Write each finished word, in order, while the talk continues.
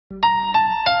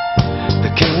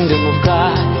kingdom of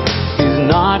God is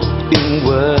not in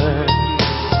word,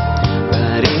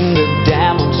 but in the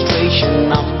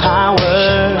demonstration of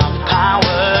power,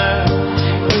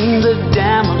 in the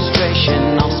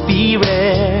demonstration of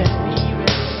spirit.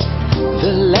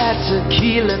 The letter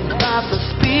killeth, but the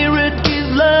spirit gives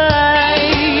life.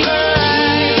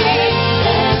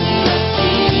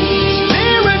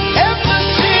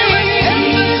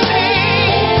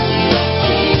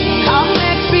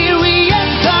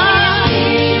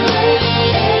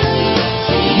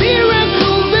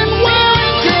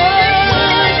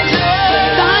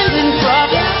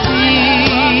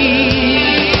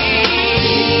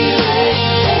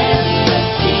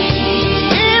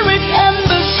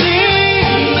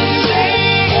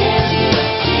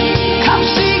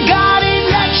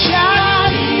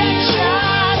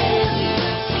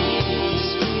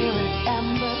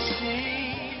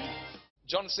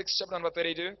 John 6, chapter number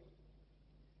 32.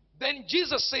 Then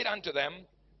Jesus said unto them,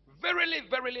 Verily,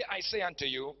 verily, I say unto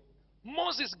you,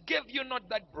 Moses gave you not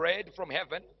that bread from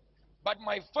heaven, but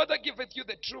my Father giveth you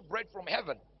the true bread from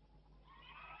heaven.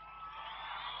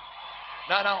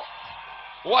 Now,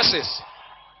 what's this?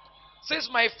 It says,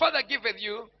 my Father giveth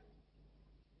you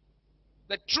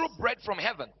the true bread from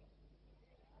heaven.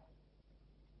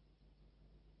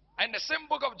 And the same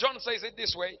book of John says it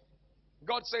this way.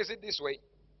 God says it this way.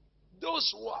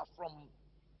 Those who are from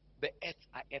the earth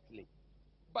are earthly,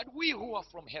 but we who are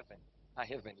from heaven are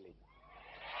heavenly.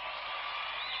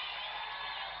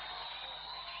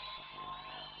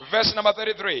 Verse number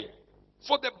 33.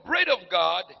 For the bread of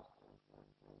God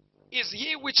is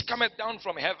he which cometh down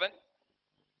from heaven,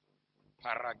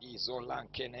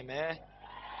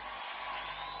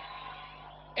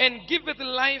 and giveth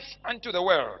life unto the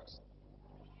world.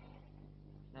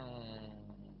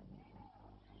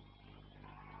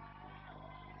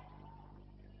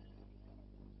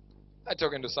 I'm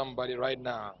talking to somebody right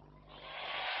now.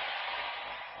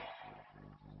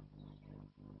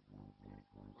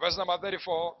 Verse number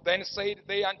 34. Then said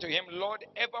they unto him, Lord,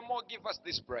 evermore give us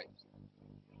this bread.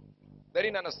 They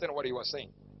didn't understand what he was saying.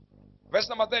 Verse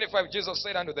number 35. Jesus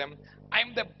said unto them, I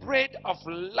am the bread of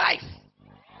life.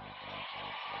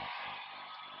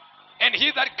 And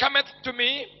he that cometh to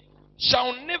me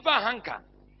shall never hunger.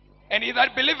 And he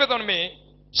that believeth on me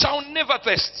shall never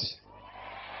thirst.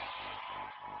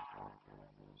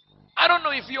 I don't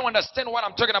know if you understand what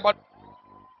I'm talking about.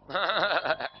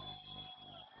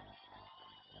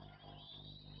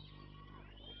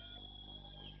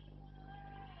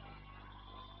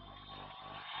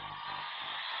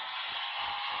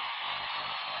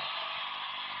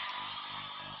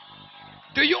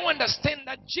 Do you understand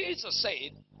that Jesus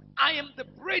said, I am the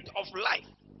bread of life?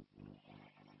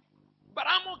 But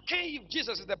I'm okay if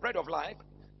Jesus is the bread of life.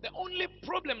 The only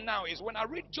problem now is when I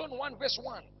read John 1 verse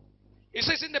 1. It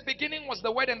says, in the beginning was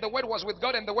the Word, and the Word was with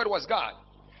God, and the Word was God.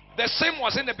 The same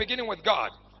was in the beginning with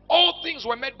God. All things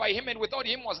were made by him, and without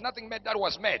him was nothing made that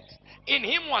was made. In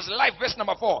him was life, verse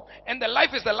number 4. And the life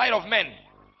is the light of men.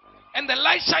 And the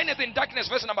light shineth in darkness,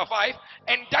 verse number 5.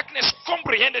 And darkness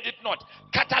comprehended it not.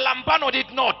 Katalambano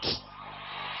did not.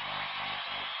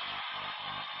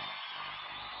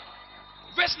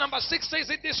 Verse number 6 says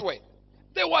it this way.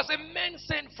 There was a man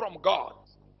sent from God,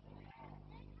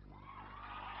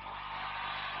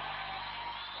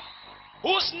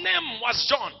 whose name was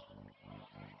John.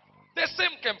 The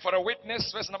same came for a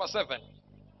witness, verse number 7.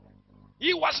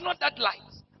 He was not that light,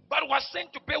 but was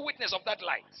sent to bear witness of that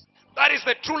light. That is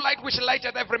the true light which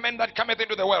lighteth every man that cometh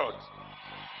into the world.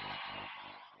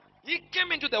 He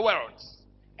came into the world,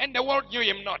 and the world knew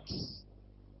him not.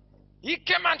 He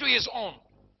came unto his own,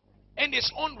 and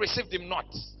his own received him not.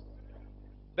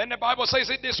 Then the Bible says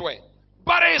it this way.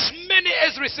 But as many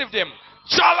as received him,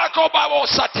 Jalakobabo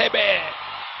Satebe.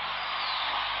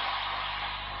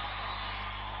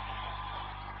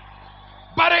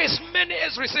 But as many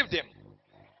as received him,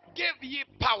 gave ye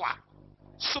power,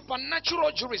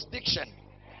 supernatural jurisdiction,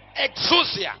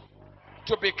 exousia,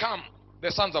 to become the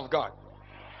sons of God.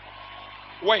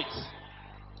 Wait.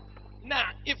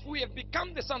 Now, if we have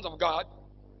become the sons of God,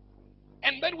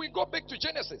 and then we go back to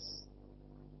Genesis,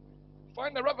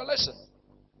 find the Revelation,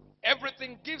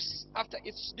 everything gives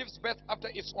birth after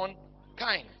its own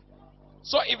kind.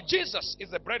 So if Jesus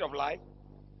is the bread of life,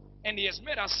 and he has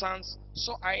made us sons,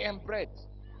 so I am bread.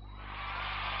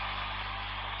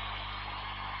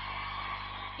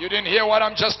 You didn't hear what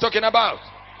I'm just talking about.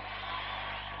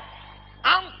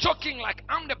 I'm talking like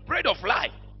I'm the bread of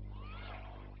life.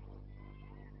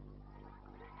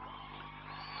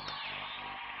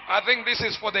 I think this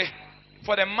is for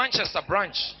the Manchester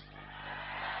branch.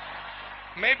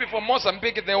 Maybe for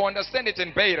Mozambique they will understand it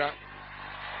in Beira.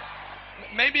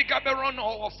 Maybe Gaborone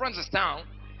or Francistown.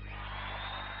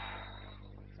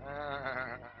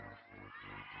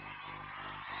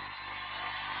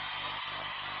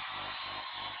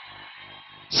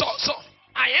 So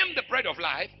I am the bread of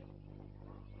life.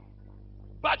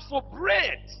 But for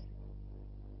bread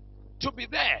to be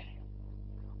there,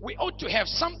 we ought to have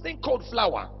something called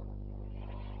flour.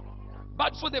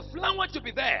 But for the flour to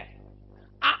be there,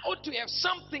 I ought to have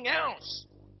something else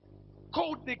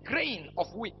called the grain of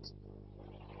wheat.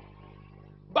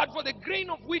 But for the grain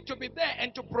of wheat to be there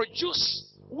and to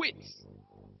produce wheat,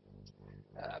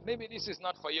 maybe this is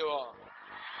not for you all.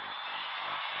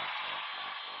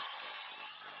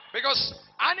 Because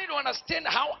I need to understand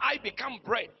how I become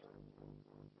bread.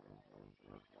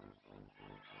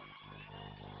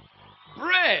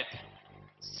 Bread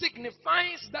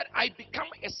signifies that I become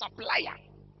a supplier.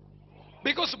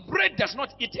 Because bread does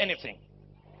not eat anything.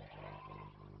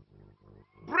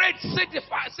 Bread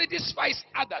satisfies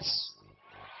others.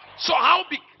 So how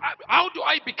do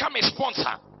I become a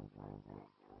sponsor?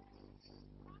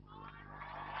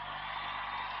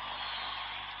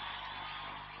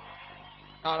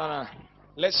 No.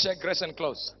 Let's share grace and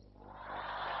close.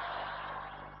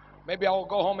 Maybe I'll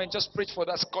go home and just preach for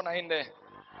that corner in there.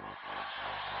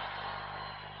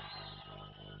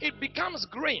 It becomes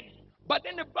grain. But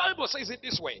then the Bible says it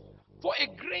this way. For a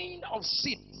grain of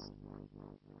seed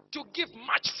to give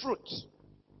much fruit,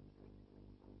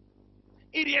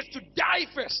 it has to die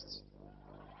first.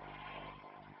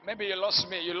 Maybe you lost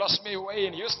me. You lost me way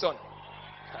in Houston.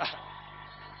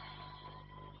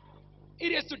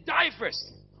 It has to die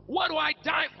first. What do I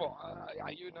die for?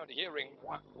 Are you not hearing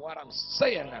what I'm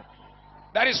saying?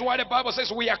 That is why the Bible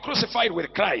says we are crucified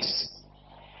with Christ.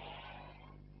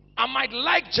 I might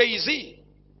like Jay-Z,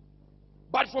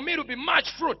 but for me to be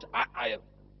much fruit, I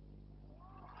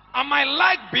might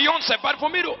like Beyonce, but for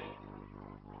me to,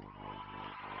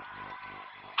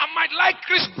 I might like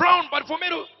Chris Brown, but for me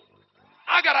to,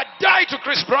 I gotta die to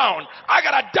Chris Brown. I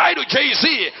gotta die to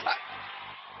Jay-Z.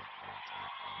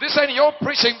 This ain't your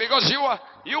preaching because you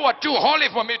are too holy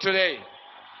for me today.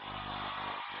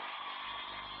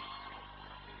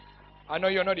 I know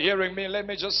you're not hearing me. Let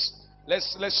me just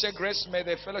let's share grace. May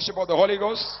the fellowship of the Holy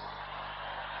Ghost.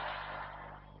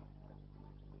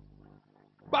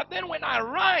 But then when I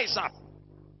rise up,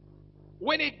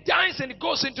 when it dies and it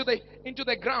goes into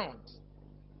the ground,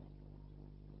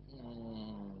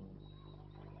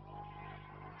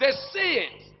 the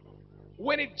seed,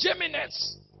 when it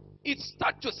germinates, it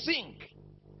starts to think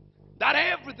that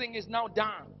everything is now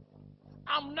done.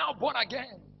 I'm now born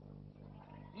again.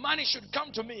 Money should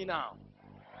come to me now.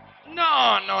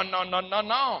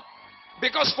 No.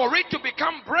 Because for it to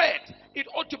become bread, it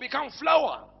ought to become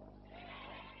flour.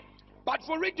 But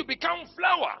for it to become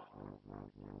flour,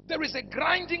 there is a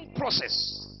grinding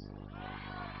process.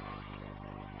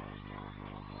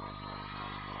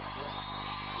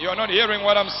 You're not hearing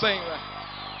what I'm saying.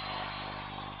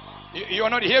 You're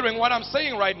not hearing what I'm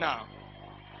saying right now.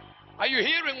 Are you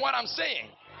hearing what I'm saying?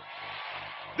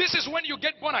 This is when you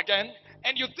get born again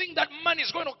and you think that money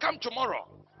is going to come tomorrow.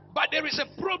 But there is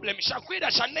a problem.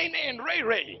 Shakweda, Shanene, and Ray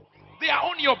Ray, they are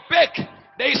on your back.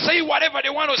 They say whatever they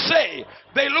want to say.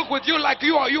 They look with you like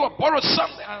you are borrowed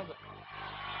something.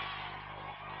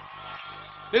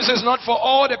 This is not for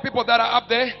all the people that are up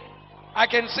there. I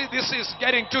can see this is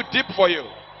getting too deep for you.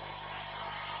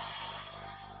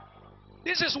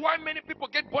 This is why many people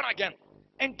get born again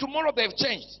and tomorrow they've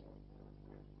changed.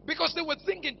 Because they were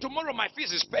thinking tomorrow my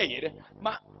fees is paid.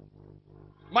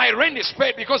 My rent is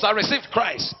paid because I received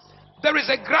Christ. There is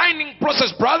a grinding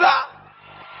process, brother.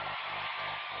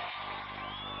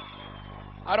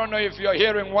 I don't know if you're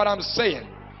hearing what I'm saying.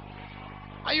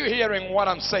 Are you hearing what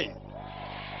I'm saying?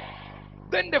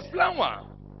 Then the flour,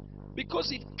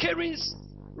 because it carries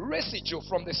residue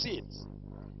from the seeds,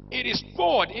 it is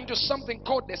poured into something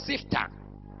called the sifter.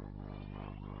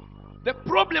 The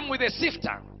problem with the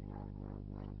sifter,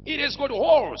 it has got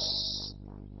holes.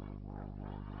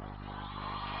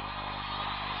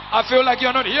 I feel like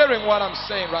you're not hearing what I'm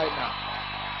saying right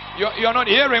now. You're not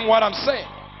hearing what I'm saying.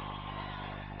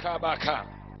 Kabaka.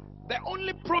 The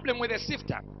only problem with a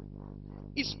sifter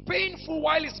is painful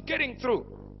while it's getting through.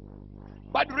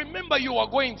 But remember, you are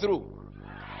going through.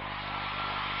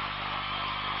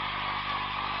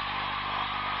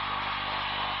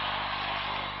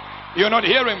 You're not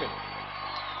hearing me.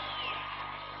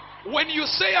 When you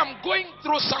say I'm going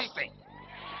through something,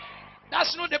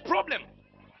 that's not the problem.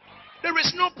 There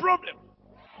is no problem.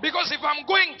 Because if I'm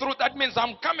going through, that means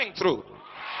I'm coming through.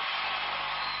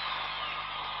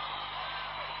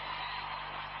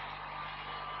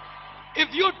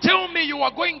 If you tell me you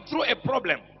are going through a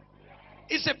problem,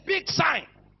 It's a big sign.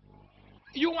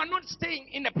 You are not staying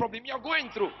in a problem, you're going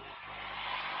through.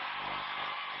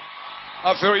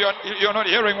 I feel you're not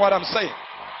hearing what I'm saying.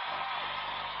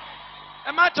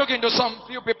 Am I talking to some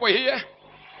few people here?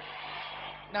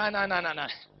 No.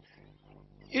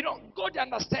 You know, God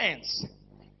understands.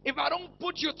 If I don't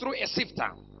put you through a sifter,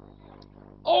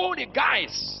 all the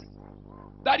guys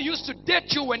that used to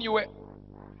date you when you were,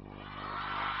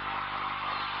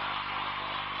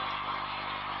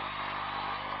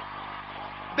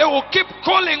 they will keep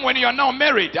calling when you are now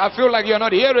married. I feel like you're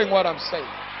not hearing what I'm saying.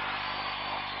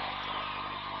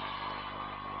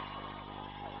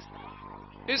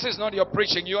 This is not your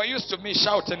preaching. You are used to me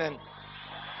shouting and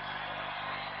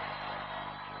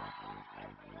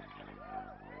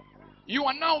you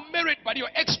are now married, but your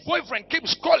ex-boyfriend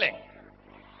keeps calling.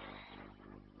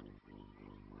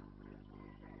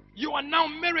 You are now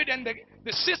married, and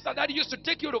the sister that used to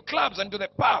take you to clubs and to the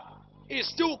pub is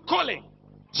still calling.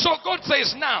 So God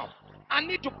says, now, I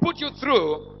need to put you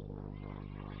through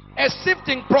a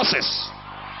sifting process.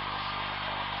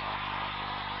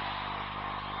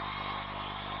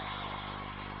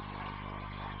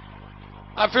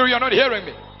 I feel you're not hearing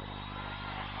me.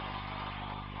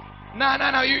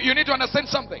 No. You need to understand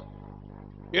something.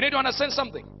 You need to understand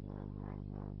something.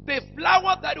 The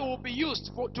flour that will be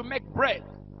used to make bread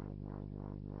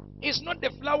is not the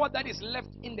flour that is left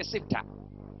in the sifter.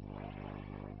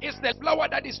 It's the flour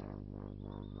that is.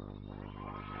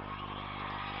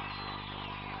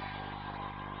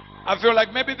 I feel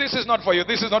like maybe this is not for you.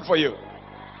 This is not for you.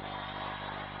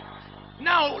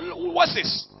 Now, what's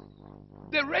this?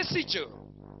 The residue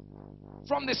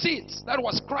from the seeds that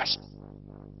was crushed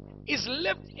is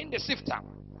left in the sifter.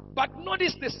 But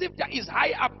notice the sifter is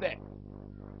high up there.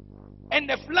 And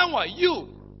the flour, you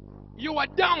are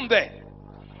down there.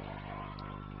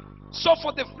 So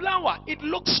for the flour, it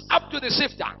looks up to the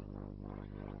sifter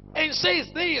and says,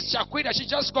 there is Shaquita, she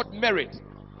just got married.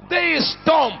 There is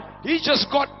Tom, he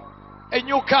just got a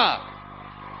new car.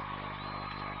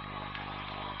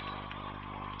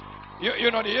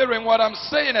 You're not hearing what I'm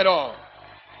saying at all.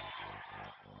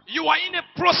 You are in a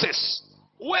process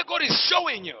where God is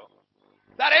showing you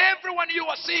that everyone you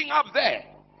are seeing up there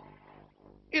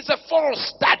is a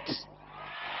false start.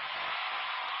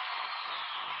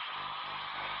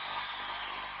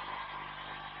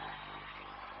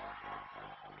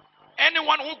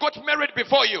 Anyone who got married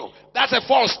before you, that's a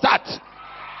false start.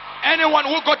 Anyone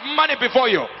who got money before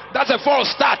you, that's a false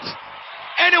start.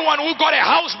 Anyone who got a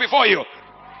house before you,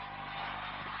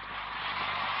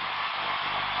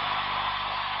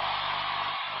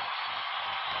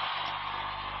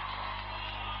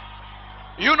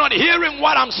 you're not hearing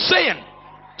what I'm saying.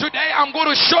 Today I'm going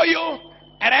to show you,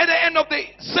 and at the end of the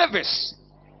service,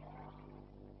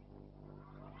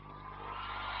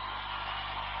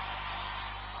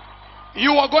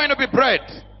 you are going to be bread.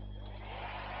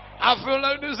 I feel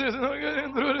like this is not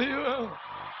getting through to you.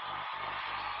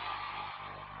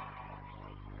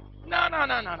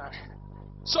 No.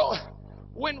 So,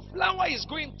 when flour is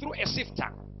going through a sifter,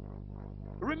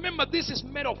 remember this is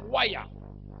made of wire,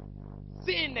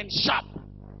 thin and sharp.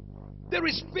 There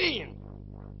is pain.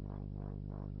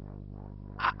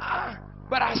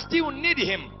 But I still need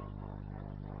him.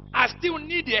 I still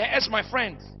need her as my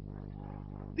friend.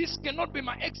 This cannot be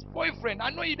my ex-boyfriend. I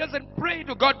know he doesn't pray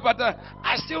to God, but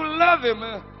I still love him.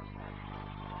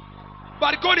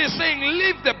 But God is saying,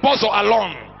 leave the bozo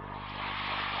alone.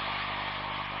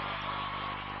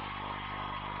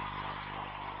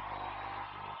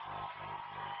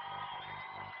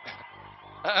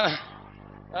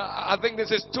 I think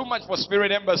this is too much for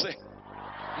Spirit Embassy.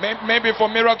 Maybe for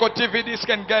Miracle TV this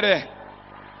can get it.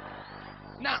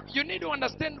 Now, you need to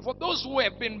understand, for those who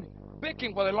have been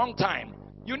baking for a long time,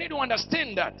 you need to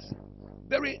understand that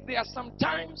there are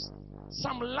sometimes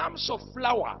some lumps of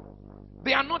flour.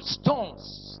 They are not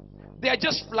stones. They are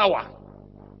just flour.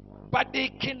 But they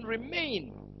can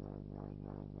remain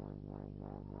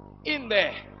in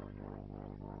there.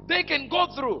 They can go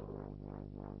through.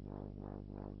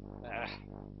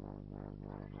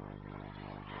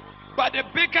 But the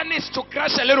baker needs to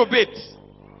crush a little bit.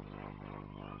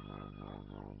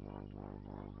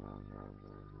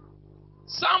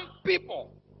 Some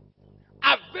people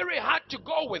are very hard to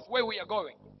go with where we are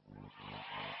going.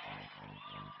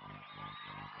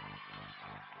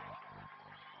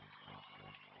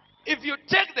 If you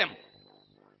take them,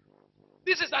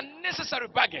 this is unnecessary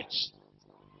baggage.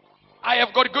 I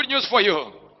have got good news for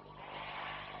you.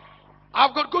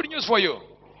 I've got good news for you.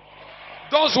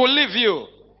 Those who leave you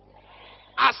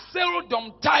are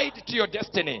seldom tied to your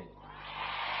destiny.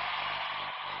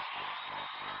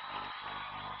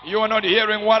 You are not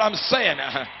hearing what I'm saying.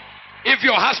 If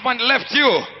your husband left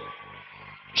you,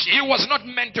 he was not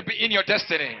meant to be in your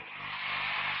destiny.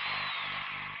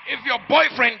 If your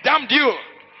boyfriend dumped you,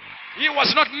 he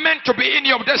was not meant to be in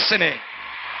your destiny.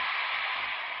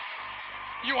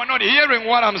 You are not hearing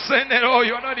what I'm saying. Oh,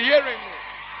 you are not hearing me.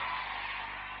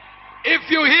 If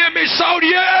you hear me, shout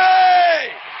yay!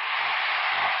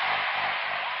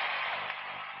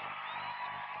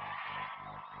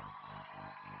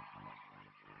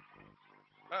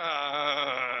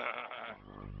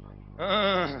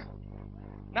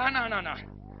 No.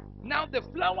 Now the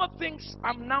flower thinks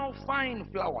I'm now fine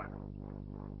flower.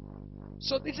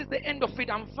 So this is the end of it.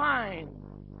 I'm fine.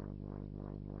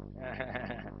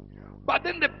 But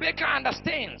then the baker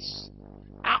understands.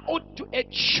 I ought to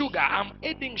add sugar. I'm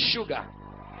adding sugar.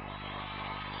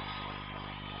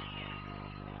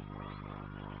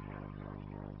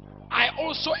 I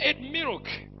also add milk.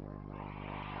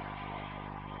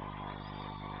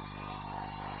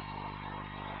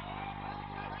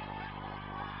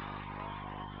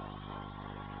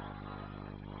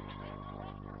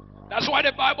 That's why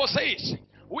the Bible says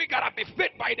we gotta be fed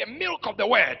by the milk of the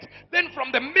word. Then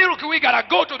from the milk we gotta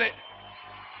go to the...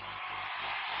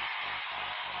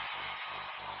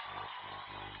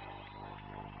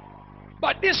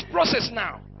 But this process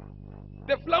now,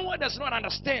 the flower does not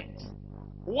understand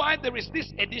why there is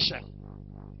this addition.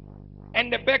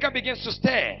 And the baker begins to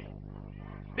stir.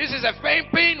 This is a very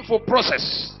painful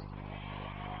process.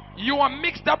 You are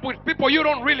mixed up with people you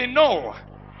don't really know.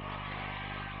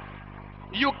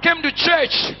 You came to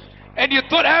church and you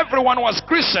thought everyone was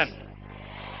Christian.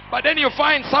 But then you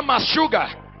find some are sugar,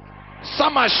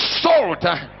 some are salt,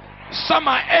 some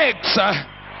are eggs.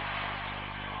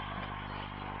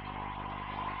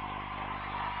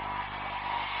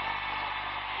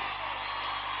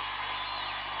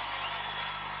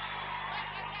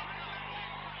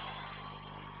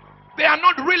 They are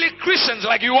not really Christians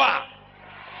like you are.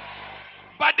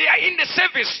 But they are in the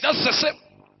service just the same.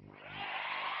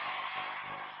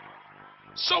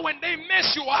 So when they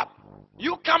mess you up,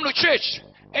 you come to church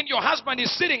and your husband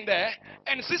is sitting there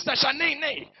and Sister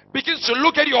Shanae begins to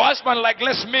look at your husband like,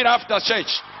 let's meet after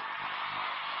church.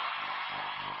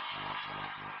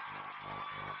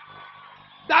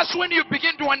 That's when you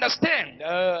begin to understand.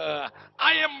 I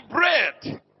am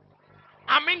bread.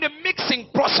 I'm in the mixing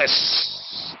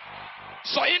process.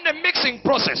 So in the mixing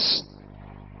process,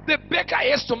 the baker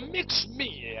has to mix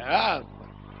me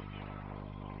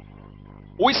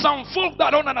with some folk that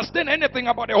don't understand anything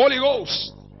about the Holy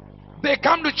Ghost. They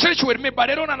come to church with me, but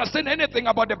they don't understand anything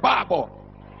about the Bible.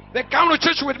 They come to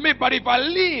church with me, but if I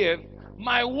leave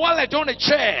my wallet on a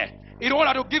chair in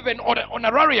order to give an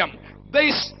honorarium,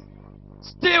 they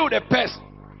steal the person.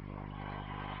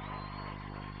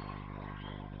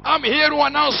 I'm here to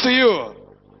announce to you,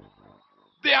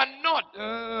 they are not.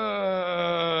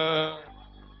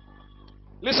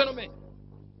 Listen to me.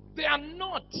 They are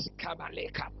not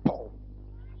Kabalekapo.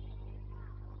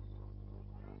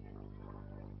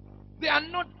 They are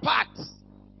not part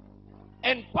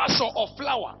and parcel of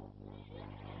flour,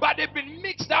 but they've been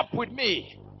mixed up with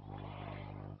me.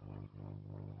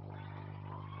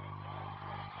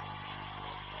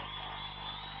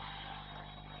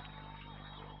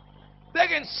 They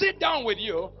can sit down with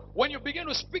you. When you begin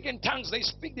to speak in tongues, they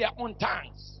speak their own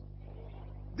tongues.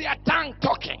 They are tongue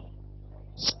talking,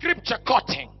 scripture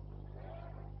quoting.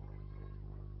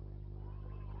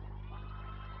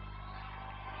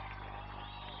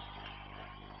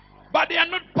 But they are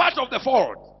not part of the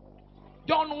fold.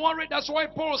 Don't worry. That's why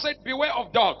Paul said, beware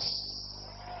of dogs.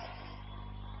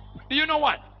 Do you know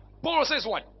what? Paul says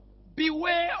what?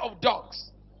 Beware of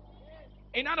dogs.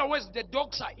 In other words, the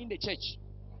dogs are in the church.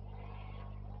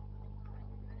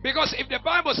 Because if the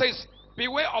Bible says,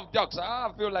 beware of dogs,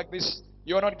 I feel like this.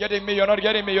 You're not getting me. You're not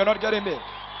getting me. You're not getting me.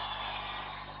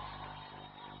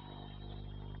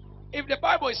 If the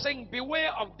Bible is saying,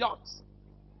 beware of dogs,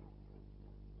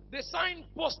 the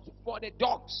signpost for the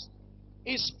dogs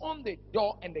is on the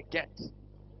door and the gate,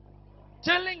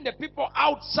 telling the people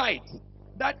outside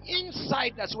that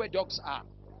inside that's where dogs are.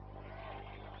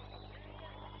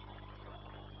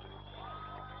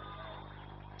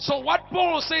 So what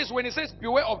Paul says when he says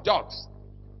beware of dogs,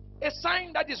 a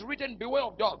sign that is written beware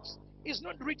of dogs is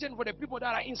not written for the people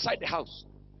that are inside the house.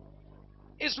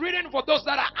 It's written for those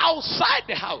that are outside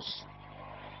the house.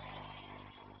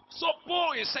 So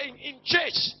Paul is saying in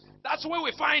church, that's where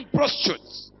we find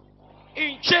prostitutes.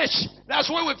 In church,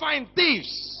 that's where we find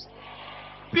thieves.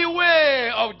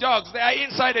 Beware of dogs. They are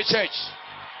inside the church.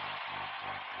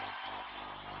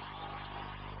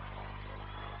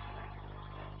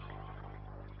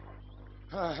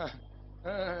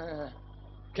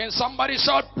 Can somebody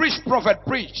shout, preach, prophet,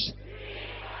 preach?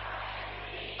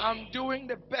 I'm doing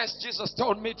the best Jesus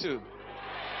told me to.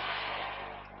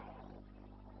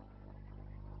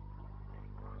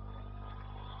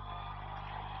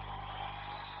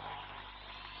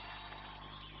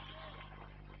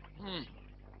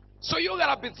 So you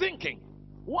gotta be thinking,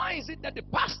 why is it that the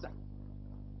pastor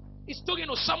is talking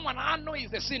to someone I know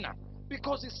is a sinner?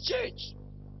 Because it's church.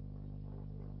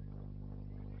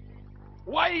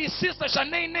 Why is Sister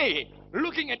Shanae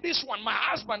looking at this one, my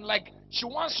husband, like she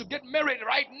wants to get married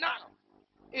right now?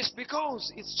 It's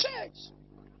because it's church.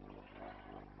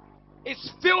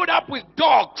 It's filled up with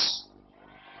dogs.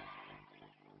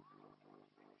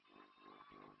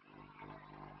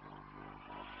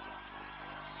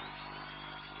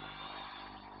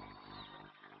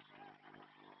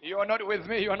 You are not with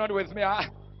me. You are not with me. I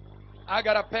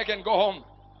gotta pack and go home.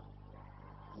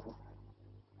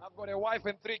 I've got a wife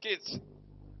and 3 kids.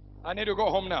 I need to go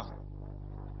home now.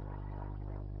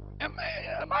 Am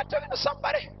I talking to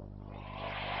somebody?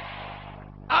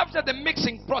 After the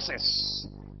mixing process,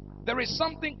 there is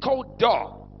something called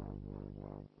dough.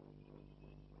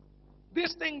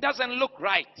 This thing doesn't look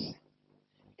right.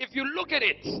 If you look at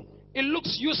it, it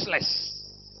looks useless.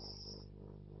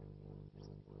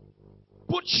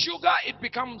 Put sugar, it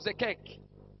becomes a cake.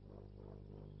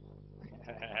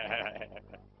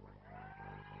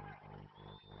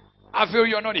 I feel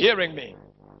you're not hearing me.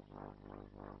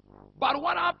 But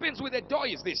what happens with the dough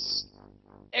is this.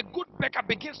 A good baker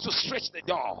begins to stretch the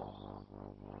dough.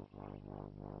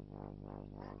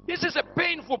 This is a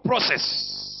painful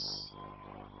process.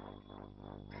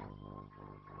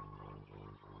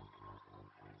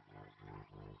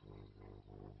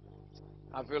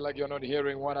 I feel like you're not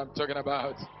hearing what I'm talking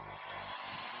about.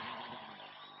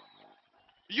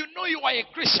 You know you are a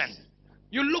Christian.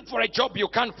 You look for a job, you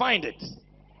can't find it.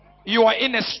 You are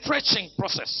in a stretching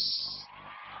process.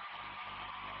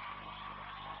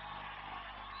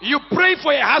 You pray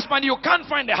for a husband, you can't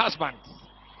find a husband.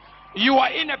 You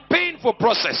are in a painful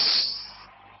process.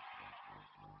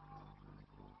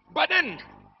 But then,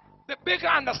 the baker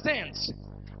understands,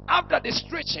 after the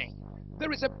stretching,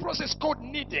 there is a process called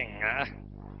kneading.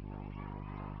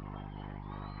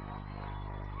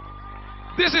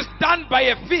 This is done by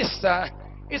a fist.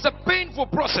 It's a painful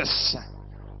process.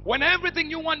 When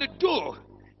everything you want to do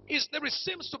is there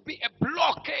seems to be a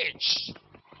blockage.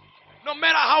 No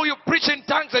matter how you preach in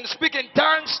tongues and speak in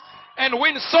tongues and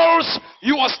win souls,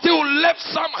 you are still left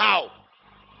somehow.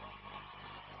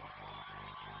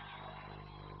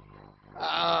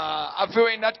 I feel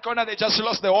in that corner they just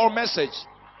lost the whole message.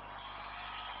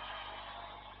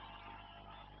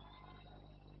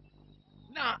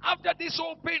 Now, after this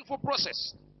whole painful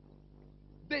process,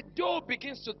 the dough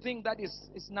begins to think that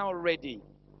it's now ready.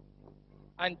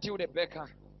 Until the baker.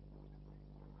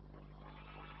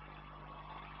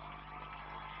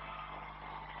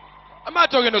 Am I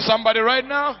talking to somebody right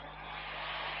now?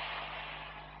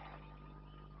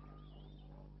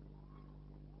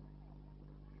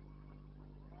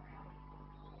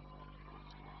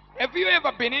 Have you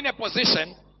ever been in a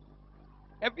position?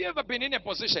 Have you ever been in a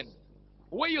position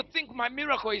where you think my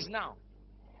miracle is now?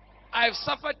 I've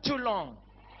suffered too long.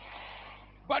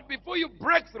 But before you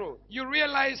break through, you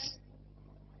realize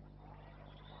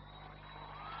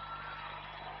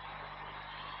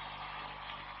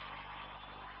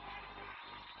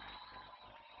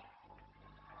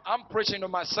I'm preaching to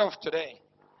myself today.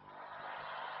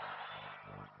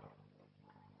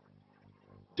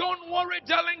 Don't worry,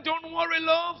 darling. Don't worry,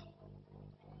 love.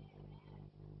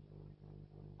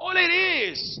 All it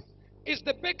is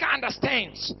the baker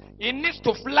understands. He needs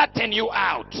to flatten you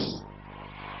out.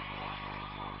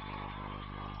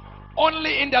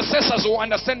 Only intercessors will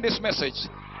understand this message.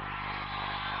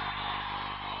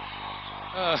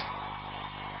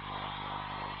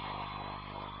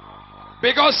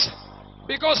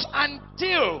 Because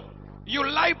until you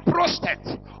lie prostrate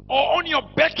or on your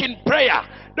back in prayer,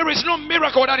 there is no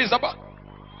miracle that is about.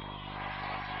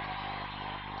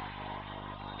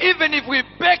 Even if we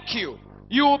beg you,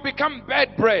 you will become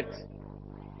bad bread.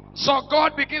 So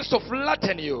God begins to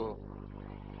flatten you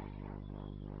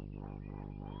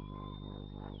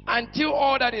until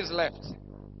all that is left.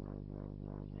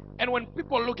 And when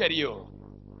people look at you,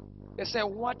 they say,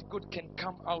 what good can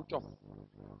come out of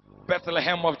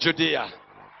Bethlehem of Judea?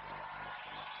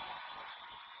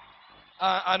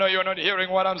 I know you're not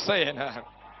hearing what I'm saying.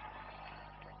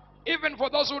 Even for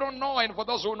those who don't know and for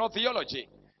those who know theology,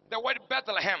 the word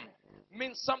Bethlehem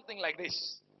means something like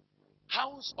this: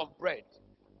 house of bread.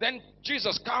 Then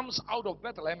Jesus comes out of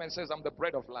Bethlehem and says, I'm the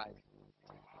bread of life.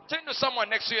 Turn to someone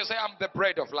next to you and say, I'm the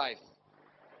bread of life.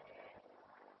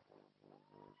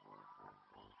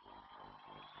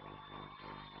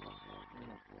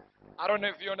 I don't know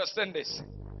if you understand this.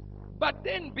 But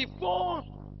then before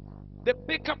the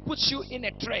baker puts you in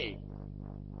a tray,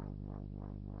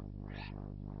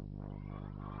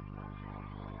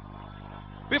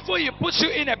 before he puts you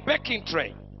in a baking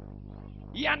tray,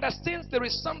 he understands there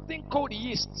is something called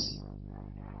yeast.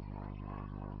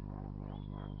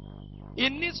 He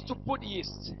needs to put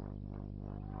yeast.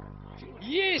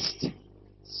 Yeast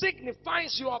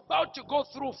signifies you are about to go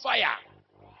through fire.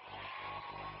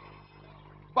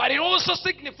 But it also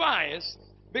signifies,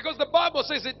 because the Bible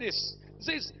says it this, it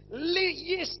says,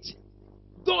 yeast,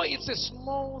 though it's a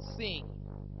small thing,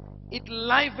 it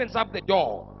livens up the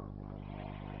door.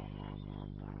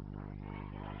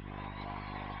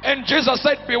 And Jesus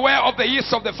said, beware of the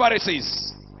yeast of the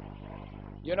Pharisees.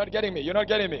 You're not getting me. You're not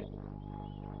getting me.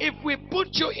 If we put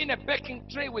you in a baking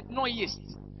tray with no yeast,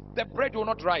 the bread will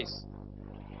not rise.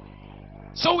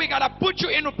 So we gotta put you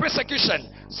into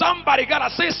persecution. Somebody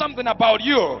gotta say something about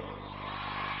you.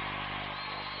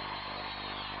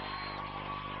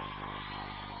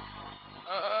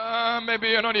 Maybe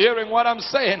you're not hearing what I'm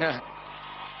saying.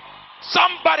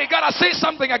 Somebody gotta say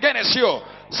something against you.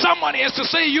 Someone has to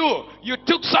say you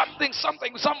took something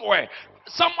somewhere.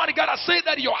 Somebody gotta say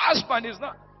that your husband is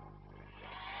not.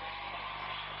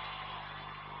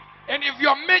 And if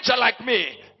you're major like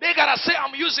me, they gotta say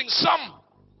I'm using some.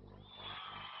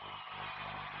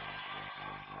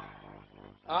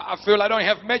 I feel I don't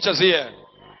have majors here.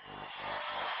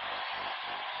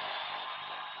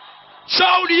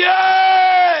 Shout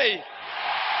yay!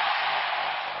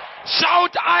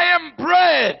 Shout I am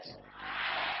bread.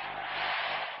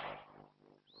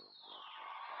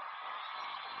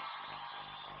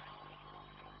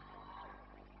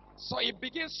 So it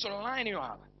begins to line you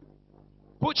up,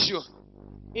 put you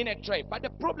in a tray. But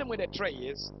the problem with a tray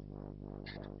is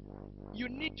you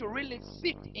need to really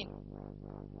fit in.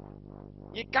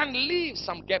 You can't leave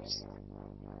some gaps.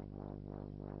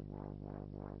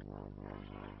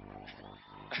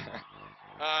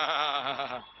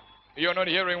 You're not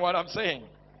hearing what I'm saying.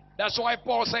 That's why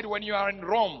Paul said when you are in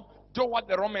Rome, do what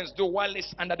the Romans do while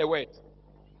it's under the weight.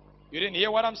 You didn't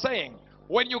hear what I'm saying?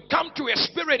 When you come to a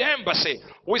spirit embassy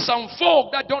with some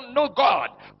folk that don't know God,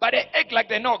 but they act like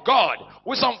they know God,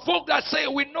 with some folk that say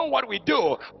we know what we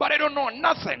do, but they don't know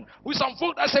nothing, with some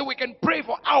folk that say we can pray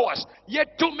for hours,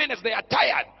 yet 2 minutes they are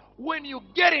tired. When you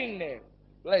get in a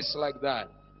place like that,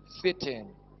 fit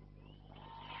in.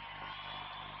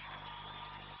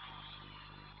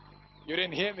 You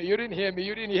didn't hear me, you didn't hear me,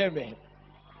 you didn't hear me.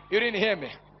 You didn't hear me.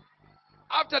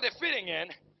 After the fitting in,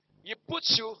 he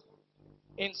puts you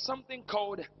in something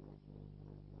called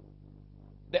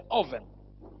the oven.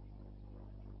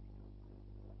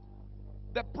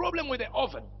 The problem with the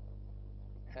oven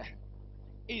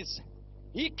is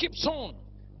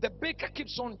the baker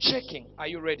keeps on checking, are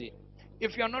you ready?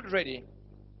 If you're not ready,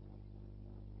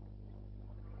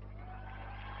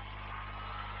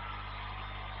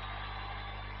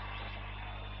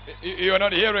 you're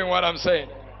not hearing what I'm saying.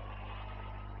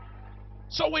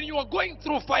 So when you are going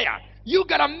through fire, you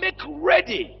gotta make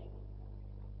ready.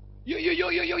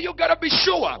 You gotta be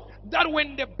sure that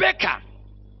when the baker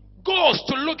goes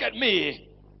to look at me,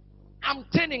 I'm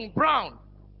turning brown.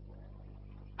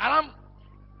 And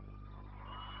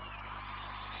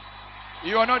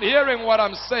you are not hearing what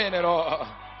I'm saying at all.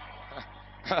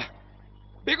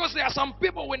 Because there are some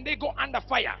people, when they go under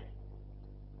fire,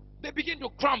 they begin to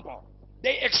crumble.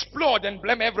 They explode and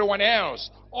blame everyone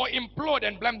else, or implode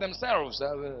and blame themselves.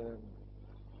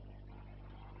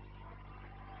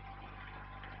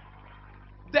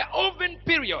 The oven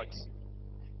period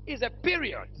is a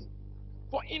period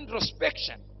for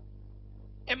introspection.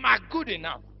 Am I good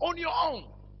enough? On your own.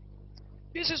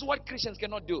 This is what Christians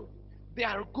cannot do. They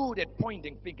are good at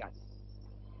pointing fingers.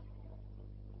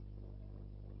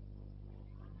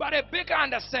 But a baker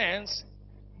understands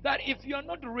that if you're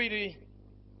not really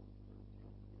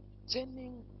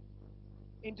turning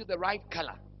into the right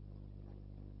color,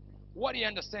 what he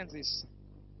understands is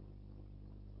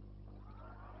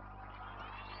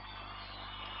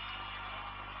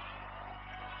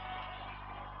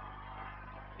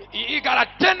you gotta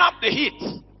turn up the heat.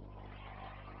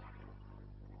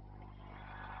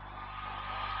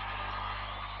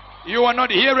 You are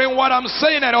not hearing what I'm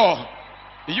saying at all.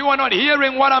 You are not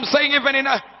hearing what I'm saying even in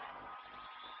a...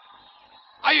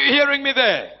 Are you hearing me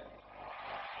there?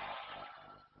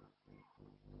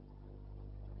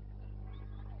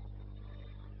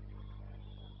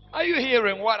 Are you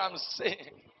hearing what I'm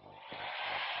saying?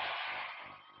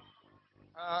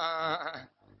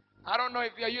 I don't know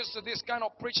if you're used to this kind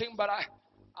of preaching, but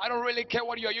I don't really care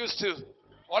what you're used to.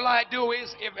 All I do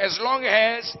is, if as long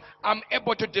as I'm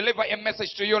able to deliver a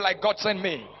message to you like God sent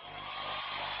me.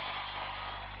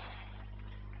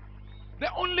 The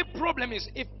only problem is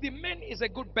if the man is a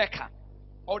good baker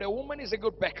or the woman is a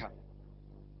good baker,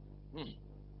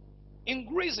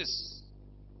 increases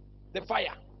the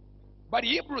fire. But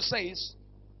Hebrew says,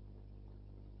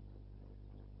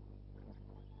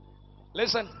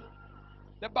 listen,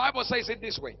 the Bible says it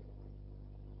this way: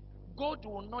 God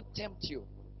will not tempt you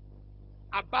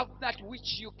above that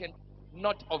which you can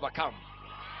not overcome.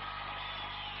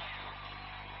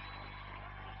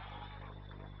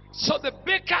 So the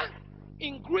baker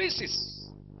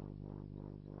increases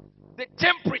the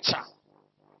temperature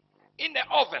in the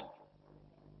oven,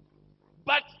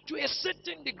 but to a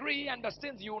certain degree he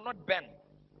understands you will not burn.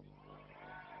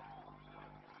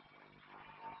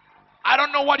 I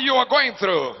don't know what you are going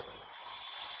through.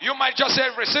 You might just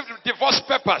have received divorce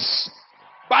papers,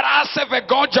 but I serve a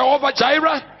God, Jehovah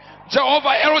Jireh,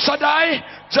 Jehovah El Shaddai,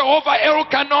 Jehovah El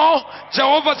Kano,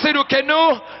 Jehovah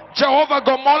Sidukenu, Jehovah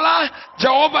Gomola,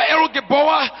 Jehovah El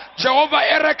Geboa, Jehovah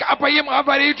Erek Apayim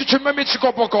Abari Chumemi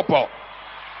Chikopo Kopo.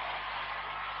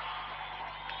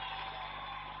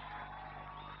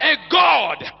 A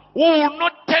God who will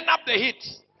not turn up the heat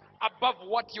above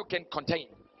what you can contain.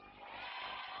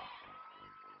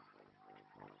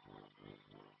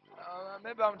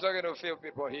 Maybe I'm talking to a few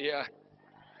people here.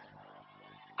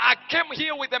 I came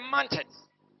here with a mandate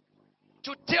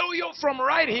to tell you from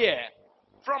right here,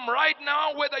 from right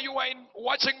now, whether you are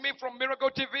watching me from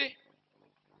Miracle TV,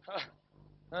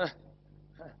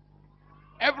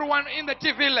 everyone in the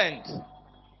TV land,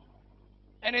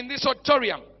 and in this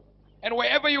auditorium, and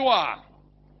wherever you are,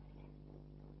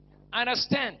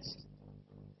 understand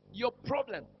your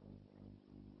problem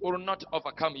will not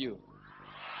overcome you.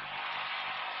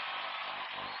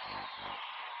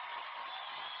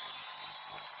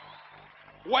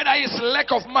 Whether it's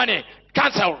lack of money,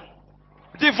 cancelled.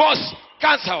 Divorce,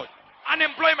 cancelled.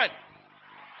 Unemployment.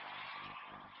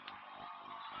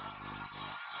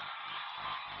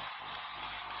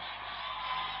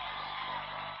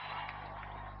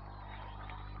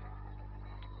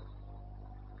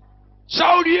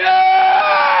 Shout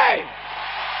yay!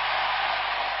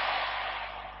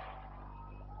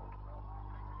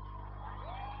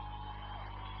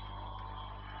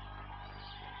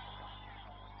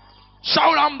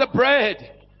 Shout, I'm the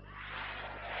bread.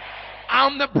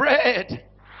 I'm the bread.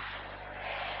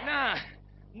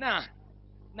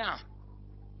 Now.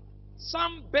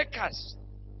 Some bakers,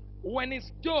 when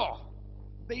it's dough,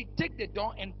 they take the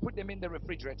dough and put them in the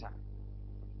refrigerator.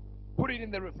 Put it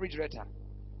in the refrigerator.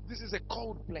 This is a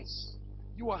cold place.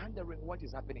 You are wondering what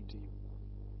is happening to you.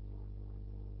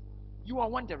 You are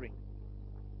wondering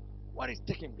what is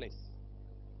taking place.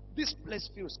 This place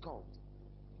feels cold.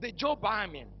 The job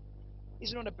I'm in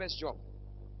is not the best job.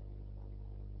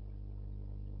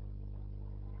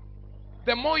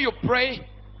 The more you pray,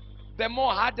 the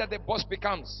more harder the boss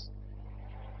becomes.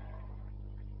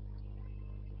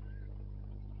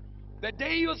 The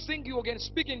day you think you can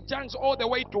speak in tongues all the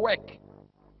way to work,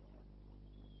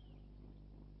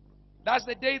 that's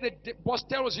the day the boss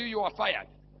tells you you are fired.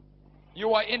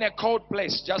 You are in a cold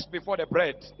place just before the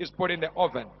bread is put in the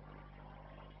oven.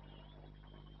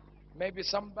 Maybe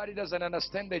somebody doesn't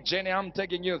understand the journey I'm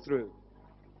taking you through.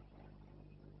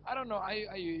 I don't know.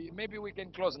 Maybe we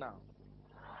can close now.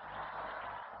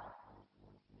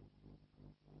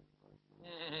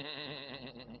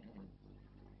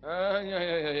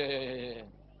 Yeah.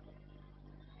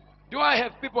 Do I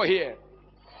have people here?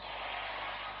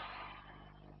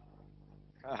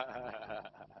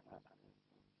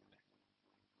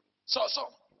 So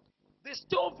the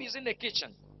stove is in the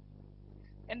kitchen,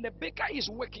 and the baker is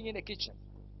working in the kitchen.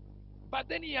 But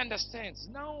then he understands,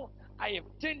 now I've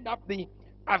turned up the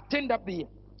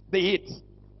heat.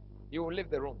 He will leave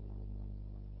the room.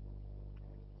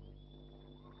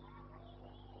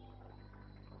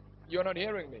 You're not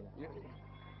hearing me.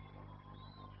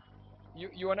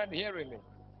 You are not hearing me.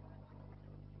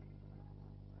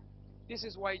 This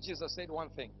is why Jesus said one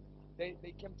thing.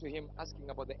 They came to him asking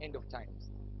about the end of times.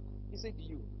 He said to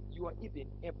you are even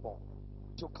able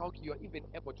to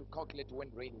calculate when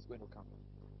rain is going to come.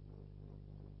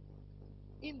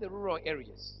 In the rural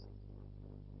areas,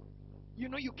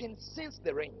 you can sense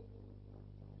the rain.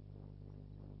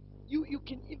 You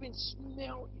can even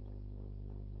smell it,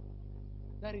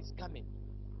 that it's coming.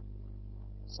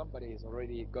 Somebody has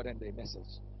already gotten the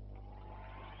message.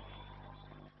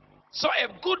 So a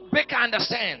good baker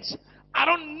understands, I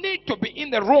don't need to be in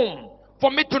the room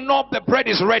for me to know the bread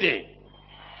is ready.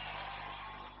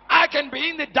 I can be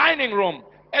in the dining room.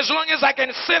 As long as I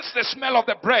can sense the smell of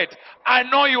the bread, I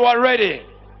know you are ready.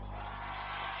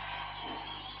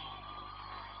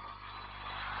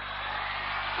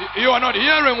 You are not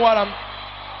hearing what I'm...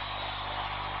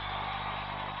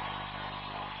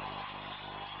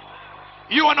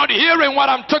 You are not hearing what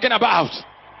I'm talking about.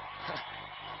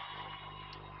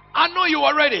 I know you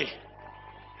are ready.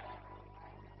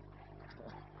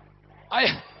 I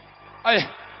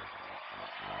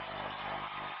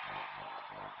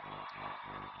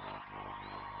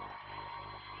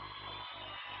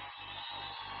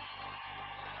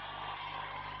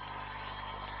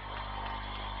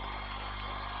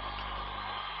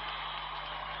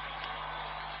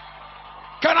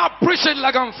can I preach it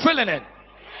like I'm feeling it?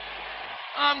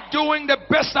 I'm doing the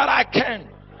best that I can.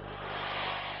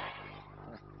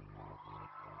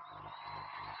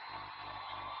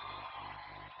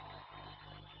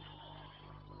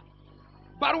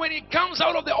 But when it comes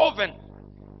out of the oven,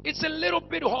 it's a little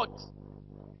bit hot.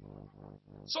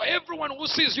 So everyone who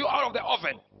sees you out of the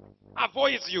oven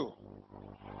avoids you.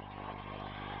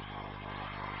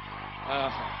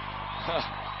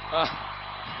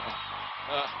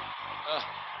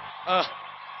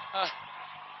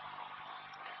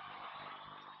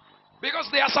 Because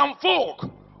there are some folk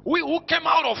who came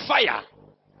out of fire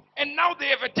and now they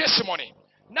have a testimony.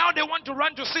 Now they want to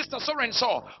run to Sister so and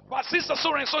so, but Sister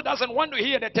so and so doesn't want to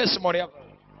hear the testimony.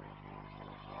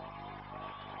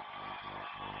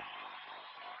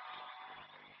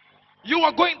 You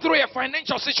are going through a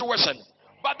financial situation,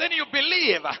 but then you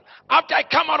believe after I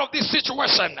come out of this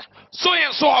situation, so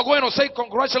and so are going to say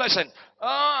congratulations.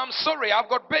 I'm sorry, I've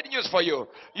got bad news for you.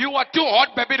 You are too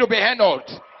hot, baby, to be handled.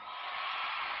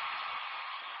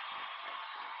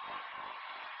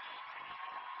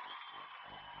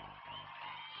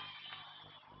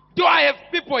 Do I have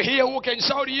people here who can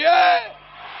shout, yeah?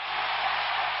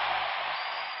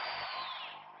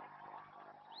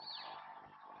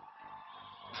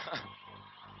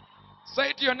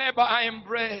 Say to your neighbor, I am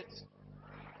bread.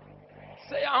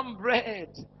 Say, I'm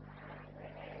bread.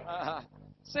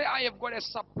 Say, I have got a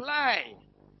supply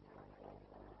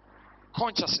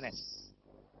consciousness.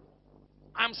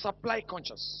 I'm supply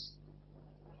conscious.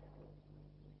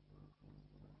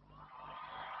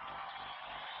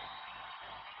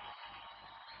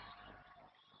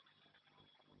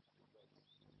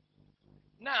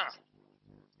 Now,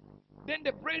 then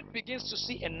the bread begins to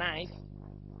see a knife.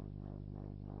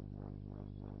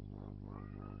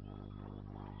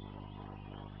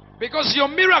 Because your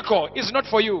miracle is not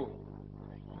for you.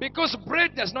 Because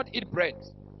bread does not eat bread.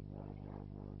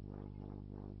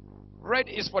 Bread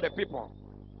is for the people.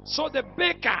 So the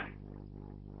baker,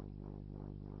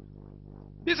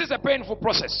 this is a painful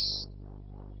process.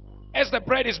 As the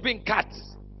bread is being cut.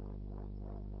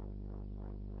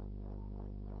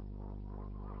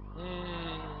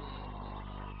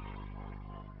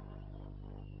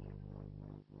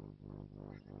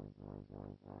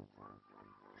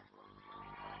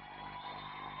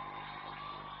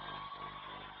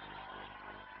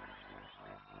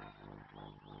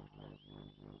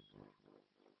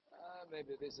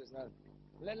 Maybe this is not.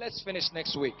 Let's finish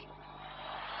next week.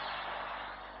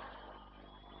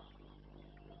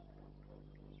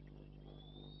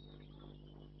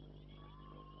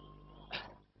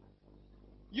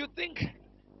 You think,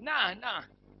 nah.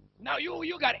 Now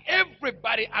you got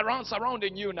everybody around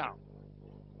surrounding you now.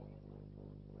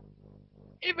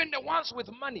 Even the ones with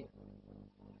money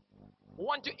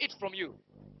want to eat from you.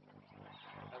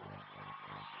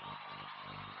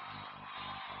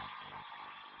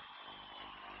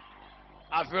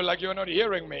 I feel like you're not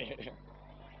hearing me.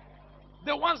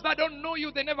 The ones that don't know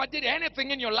you, they never did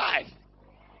anything in your life.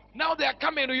 Now they are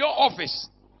coming to your office.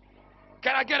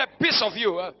 Can I get a piece of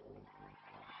you?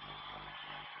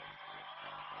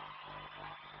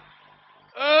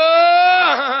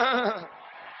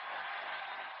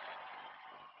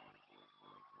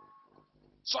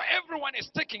 So everyone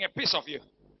is taking a piece of you.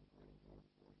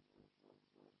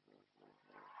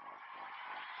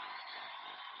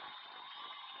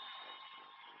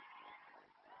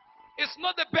 It's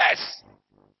not the best.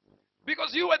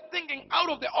 Because you were thinking out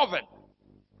of the oven.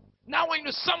 Now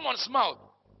into someone's mouth.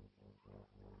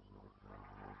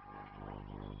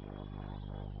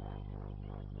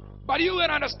 But you will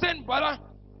understand, brother.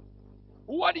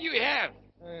 What do you have?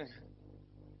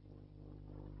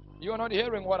 You are not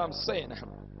hearing what I'm saying.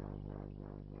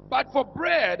 But for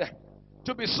bread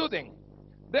to be soothing,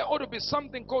 there ought to be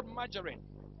something called margarine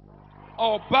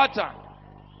or butter.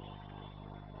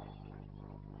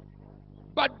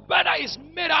 But butter is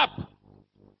made up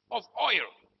of oil.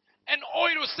 And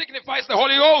oil signifies the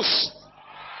Holy Ghost.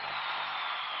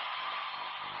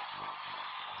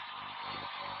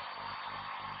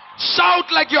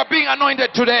 Shout like you're being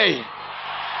anointed today.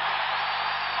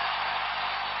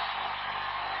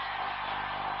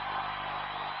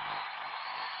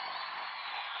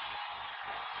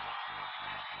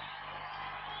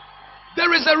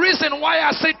 There is a reason why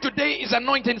I said today is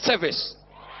anointing service.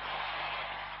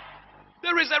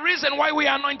 There is a reason why we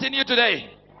are anointing you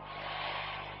today.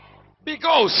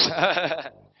 Because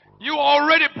you are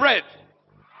already bred.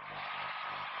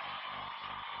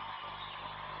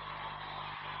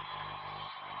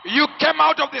 You came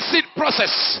out of the seed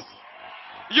process.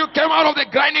 You came out of the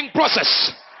grinding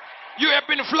process. You have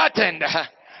been flattened.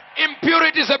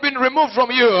 Impurities have been removed from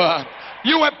you.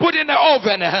 You were put in the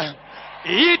oven.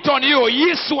 Heat on you.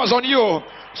 Yeast was on you.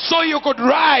 So you could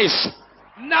rise.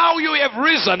 Now you have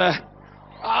risen.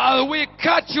 We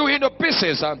cut you into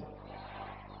pieces.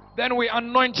 Then we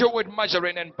anoint you with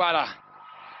margarine and butter.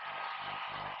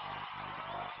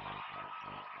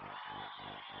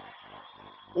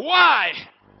 Why?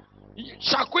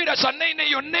 Shakwira Shanene,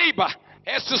 your neighbor,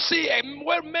 has to see a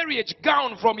marriage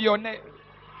gown from your neighbor.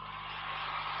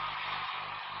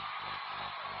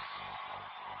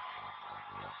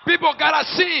 People gotta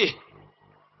see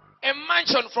a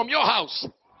mansion from your house.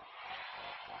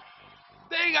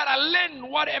 They gotta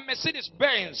learn what a Mercedes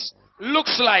Benz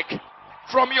looks like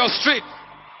from your street.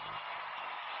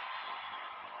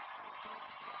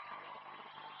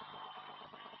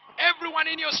 Everyone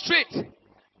in your street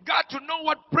got to know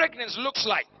what pregnancy looks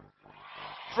like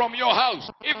from your house.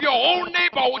 If your whole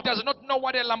neighborhood does not know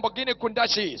what a Lamborghini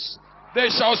Countach is, they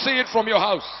shall see it from your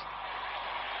house.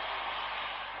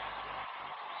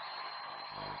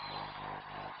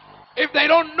 If they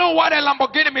don't know what a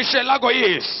Lamborghini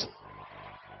Murcielago is,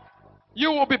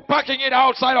 you will be parking it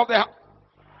outside of the house.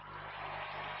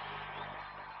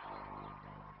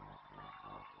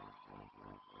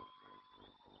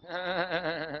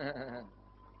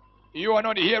 You are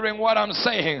not hearing what I'm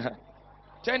saying.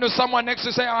 Turn to someone next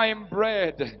to say, I am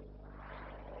bread.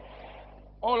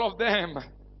 All of them,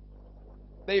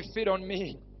 they feed on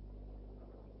me.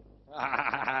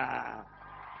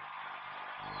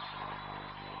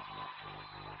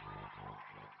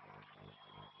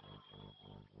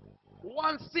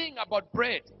 One thing about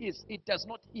bread is it does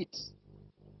not eat.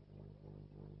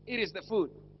 It is the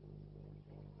food.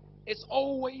 It's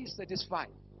always satisfied.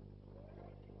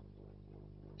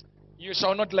 You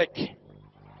shall not lack.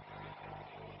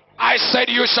 I said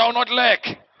you shall not lack.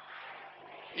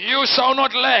 You shall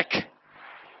not lack.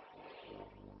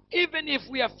 Even if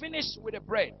we are finished with the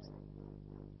bread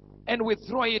and we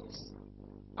throw it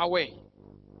away,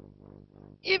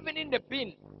 even in the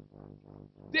bin,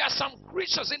 there are some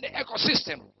creatures in the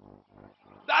ecosystem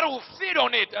that will feed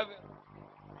on it.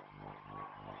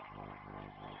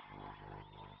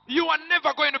 You are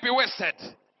never going to be wasted.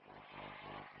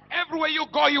 Everywhere you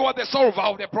go, you are the solver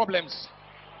of the problems.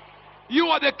 You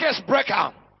are the case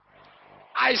breaker.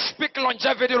 I speak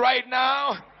longevity right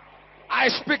now. I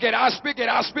speak it. I speak it.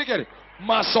 I speak it.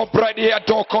 Masobradia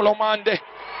to Colomande.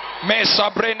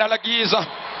 Mesa Brena Lagiza.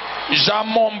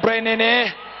 Jamon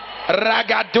Brenene.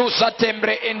 Ragadusa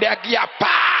Tembre in the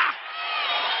Agiapa.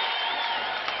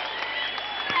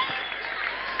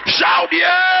 Shout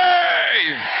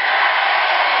yay!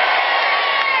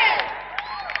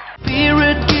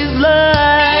 Spirit is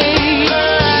life.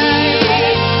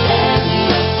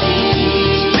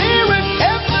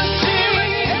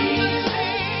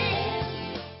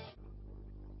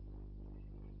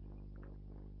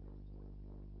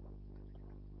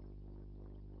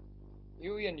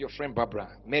 You and your friend Barbara,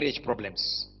 marriage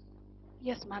problems.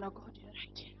 Yes, man of God, you're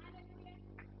right.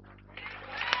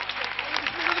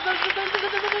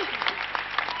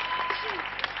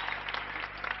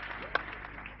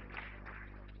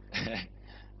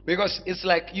 Because it's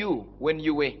like you when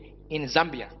you were in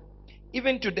Zambia.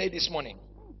 Even today, this morning,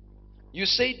 you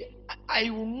said, I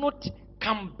will not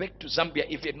come back to Zambia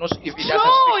if it doesn't speak to me.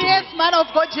 Yes, man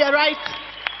of God, you're right.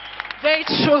 Very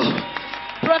true.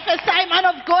 Prophesy, man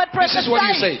of God, prophesy. This is what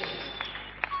you said.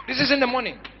 This is in the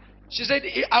morning. She said,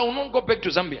 I will not go back to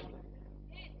Zambia.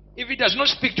 If it does not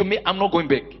speak to me, I'm not going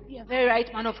back. You're very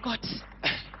right, man of God.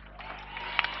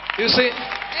 You see,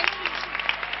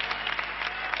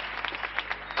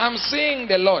 I'm saying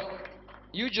the Lord.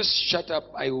 You just shut up.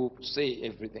 I will say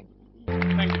everything.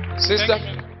 Thank you. Sister,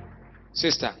 Thank you.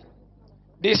 sister,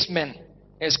 this man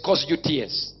has caused you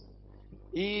tears.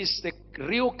 He is the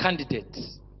real candidate.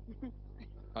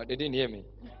 Oh, they didn't hear me.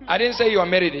 I didn't say you are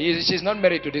married. She's not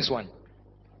married to this one.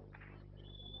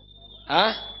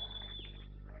 Huh?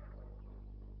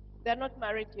 They're not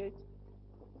married yet.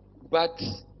 But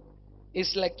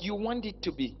it's like you want it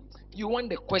to be, you want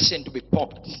the question to be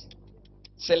popped.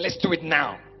 Say, let's do it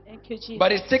now. Thank you, Jesus.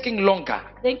 But it's taking longer.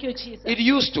 Thank you, Jesus. It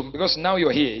used to, because now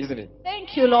you're here, isn't it?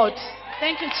 Thank you, Lord.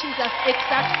 Thank you, Jesus.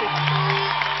 Exactly.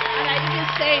 And I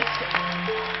didn't say it.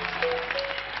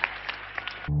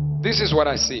 This is what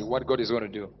I see, what God is going to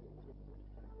do.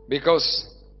 Because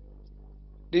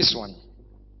this one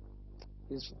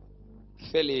is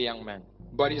fairly young man.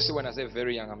 But you see, when I say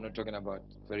very young, I'm not talking about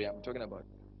very young. I'm talking about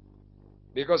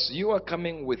because you are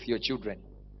coming with your children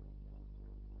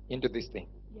into this thing.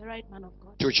 You're right, man of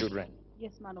God. 2 children.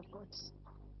 Yes, man of God.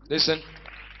 Listen.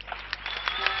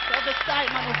 Prophesy,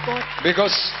 man of God.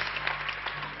 Because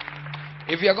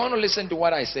if you're going to listen to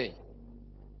what I say,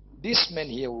 this man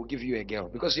here will give you a girl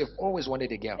because you've always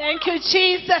wanted a girl. Thank you,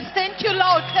 Jesus. Thank you,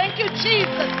 Lord. Thank you,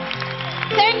 Jesus.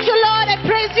 Thank you, Lord. I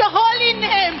praise your holy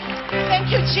name.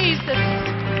 Thank you, Jesus.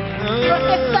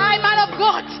 Prophesy, man of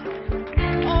God.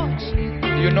 Oh, Jesus.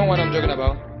 Do you know what I'm talking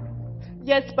about?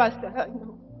 Yes, Pastor. I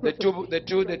know.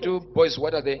 The two boys,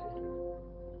 what are they?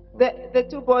 The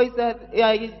 2 boys are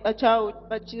is a child,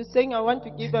 but she's saying I want to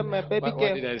give them a baby What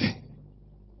girl. did I say?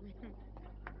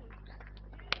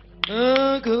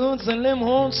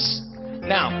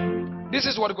 Now, this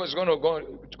is what is going to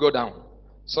go down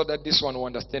so that this one will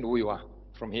understand who you are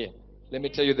from here. Let me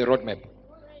tell you the roadmap.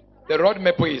 The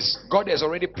roadmap is God has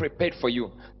already prepared for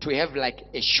you to have like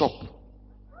a shop.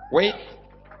 Wait.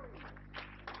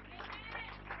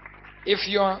 If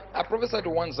you are, I prophesied to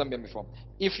one Zambian before.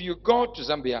 If you go to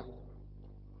Zambia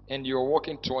and you're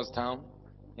walking towards town,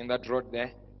 in that road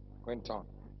there, going town,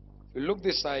 you look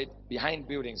this side, behind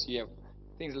buildings, you have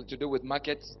things to do with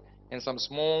markets and some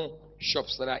small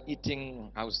shops that are eating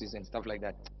houses and stuff like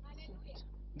that.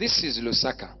 This is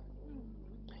Lusaka.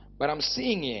 But I'm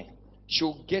seeing here,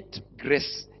 she'll get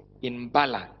grace in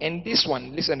Bala. And this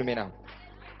one, listen to me now.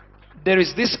 There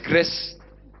is this grace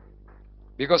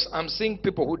because I'm seeing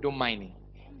people who do mining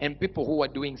and people who are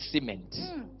doing cement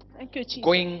Thank you, Jesus.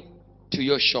 going to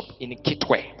your shop in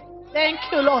Kitwe. Thank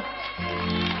you, Lord.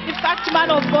 In fact, man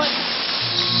of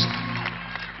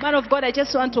God, I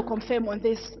just want to confirm on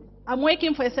this. I'm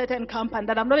working for a certain company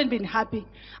that I'm not even being happy.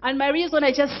 And my reason,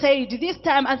 I just said, this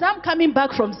time, as I'm coming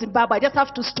back from Zimbabwe, I just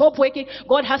have to stop working.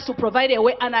 God has to provide a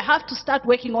way, and I have to start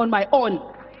working on my own.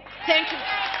 Thank you.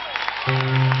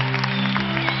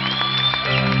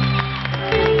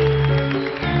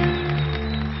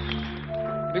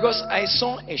 Because I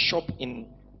saw a shop in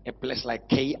a place like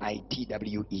Kitwe.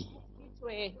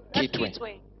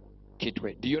 Kitwe.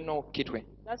 Kitwe. Do you know Kitwe?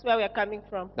 That's where we are coming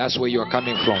from. That's where you are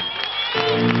coming from.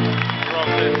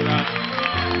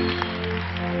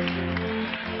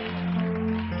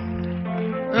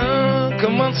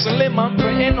 Commence les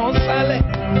m'apprendre non sale.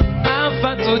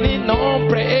 Avanzoni non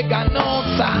prega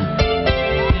non sa.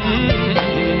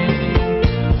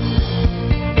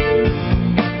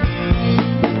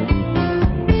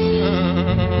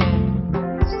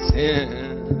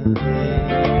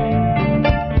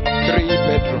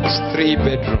 Three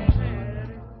bedrooms.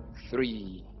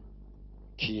 3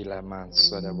 kila man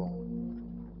sodabo.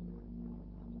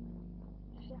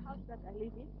 The house that I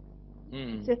live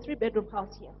in, it's a 3-bedroom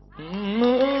house here.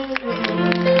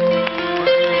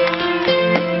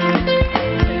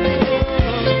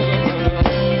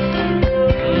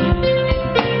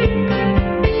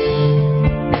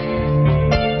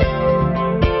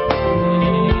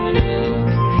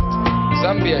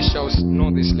 Zambia shall know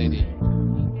this lady.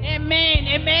 Amen,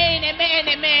 amen, amen,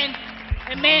 amen,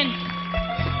 amen.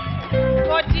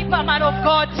 Go deeper, man of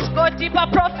God. Go deeper,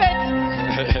 prophet.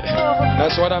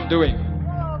 That's what I'm doing.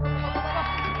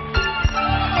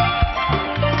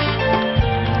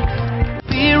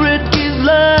 Spirit is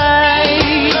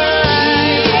light.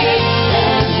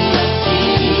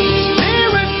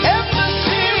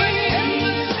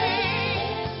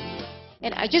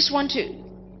 And I just want to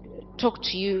talk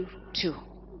to you too.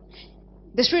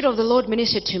 The Spirit of the Lord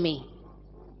ministered to me.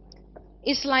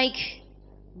 It's like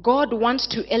God wants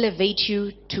to elevate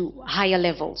you to higher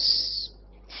levels.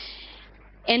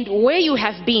 And where you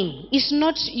have been, it's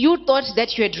not, you thought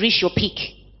that you had reached your peak,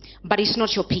 but it's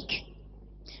not your peak.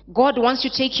 God wants to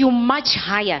take you much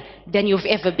higher than you've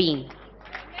ever been.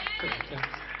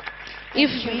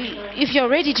 If you're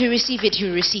ready to receive it,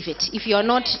 you receive it. If you're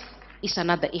not, it's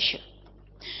another issue.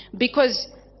 Because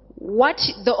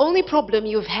the only problem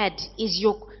you've had is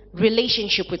your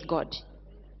relationship with God.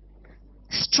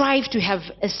 Strive to have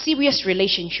a serious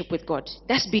relationship with God.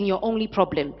 That's been your only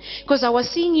problem. Because I was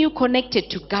seeing you connected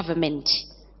to government.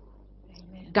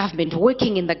 Government,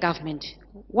 working in the government.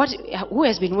 Who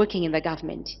has been working in the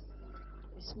government?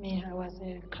 It's me. I was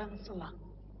a counselor.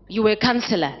 You were a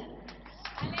counselor.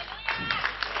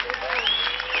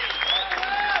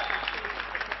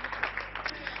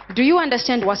 Do you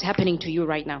understand what's happening to you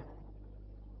right now?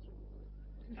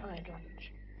 No, I don't.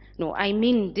 No, I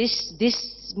mean this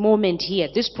moment here,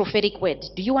 this prophetic word.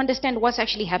 Do you understand what's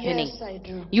actually happening? Yes, I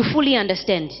do. You fully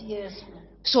understand? Yes.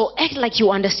 So act like you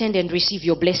understand and receive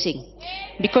your blessing.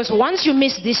 Because once you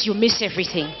miss this, you miss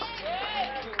everything.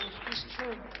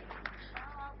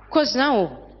 Because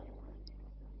now,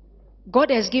 God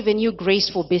has given you grace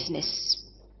for business.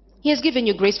 He has given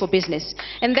you grace for business.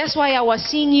 And that's why I was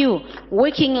seeing you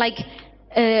working like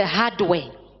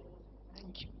hardware.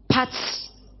 Parts.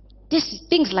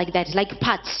 Things like that, like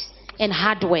parts and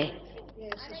hardware.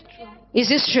 Yes, it's true. Is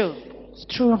this true? It's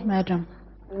true, madam.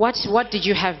 What did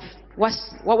you have? What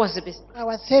was the business? I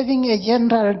was having a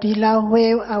general dealer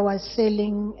where I was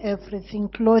selling everything,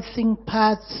 clothing,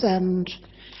 parts, and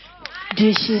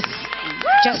dishes.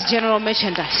 Just general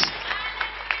merchandise.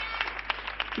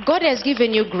 God has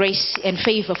given you grace and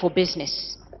favor for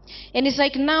business. And it's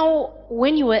like now,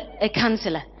 when you were a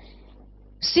counselor,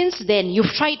 since then,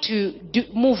 you've tried to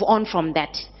move on from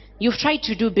that. You've tried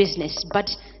to do business, but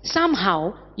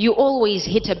somehow you always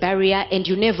hit a barrier and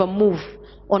you never move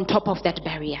on top of that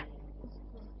barrier.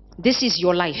 This is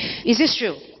your life. Is this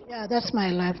true? Yeah, that's my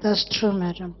life. That's true,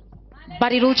 madam.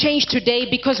 But it will change today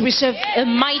because we serve a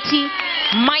mighty,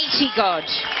 mighty God.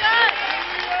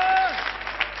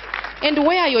 And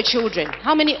where are your children?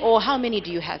 How many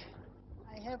do you have?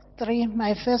 I have 3.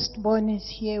 My firstborn is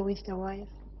here with the wife.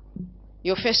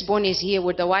 Your firstborn is here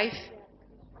with the wife?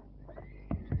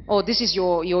 Oh, this is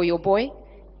your boy?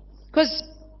 Because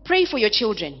pray for your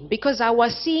children. Because I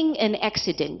was seeing an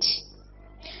accident.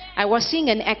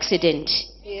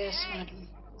 Yes, madam.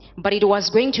 But it was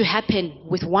going to happen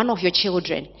with one of your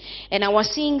children. And I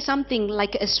was seeing something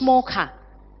like a small car,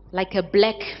 like a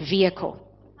black vehicle.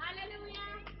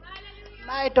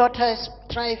 My daughter is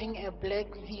driving a black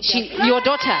vehicle. Your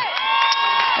daughter?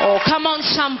 Oh, come on,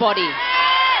 somebody.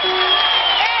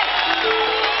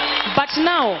 But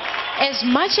now, as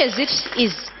much as it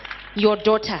is your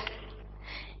daughter,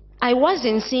 I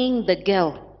wasn't seeing the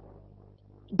girl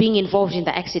being involved in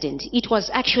the accident. It was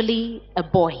actually a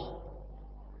boy.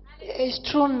 It's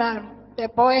true, ma'am. The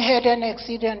boy had an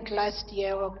accident last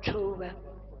year, October.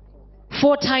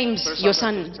 4 times your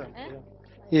son?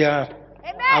 Yeah,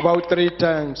 about 3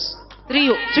 times.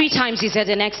 3 times he's had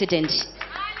an accident.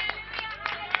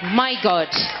 My God.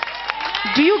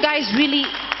 Do you guys really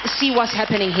see what's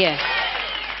happening here?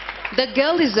 The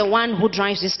girl is the one who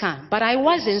drives this car, but I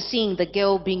wasn't seeing the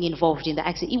girl being involved in the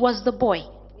accident. It was the boy.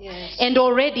 Yes. And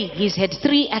already he's had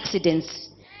 3 accidents.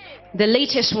 The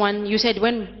latest one, you said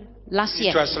when? Last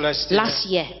year? It was last year. Last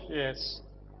year. Yes.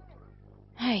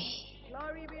 Hey.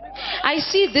 I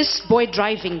see this boy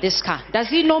driving this car. Does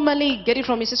he normally get it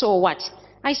from his sister or what?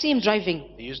 I see him driving.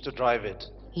 He used to drive it.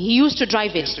 He used to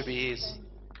drive It it. used to be his.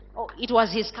 Oh, it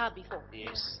was his car before.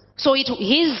 Yes. So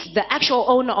he's the actual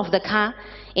owner of the car,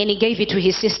 and he gave it to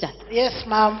his sister. Yes,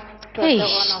 ma'am. It was Hey, the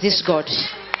one of this the- God.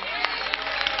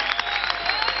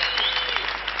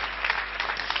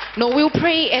 No, we'll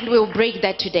pray and we'll break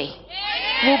that today.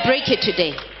 We'll break it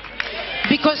today.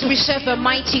 Because we serve a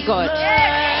mighty God.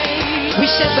 We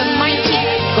serve a mighty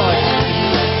God.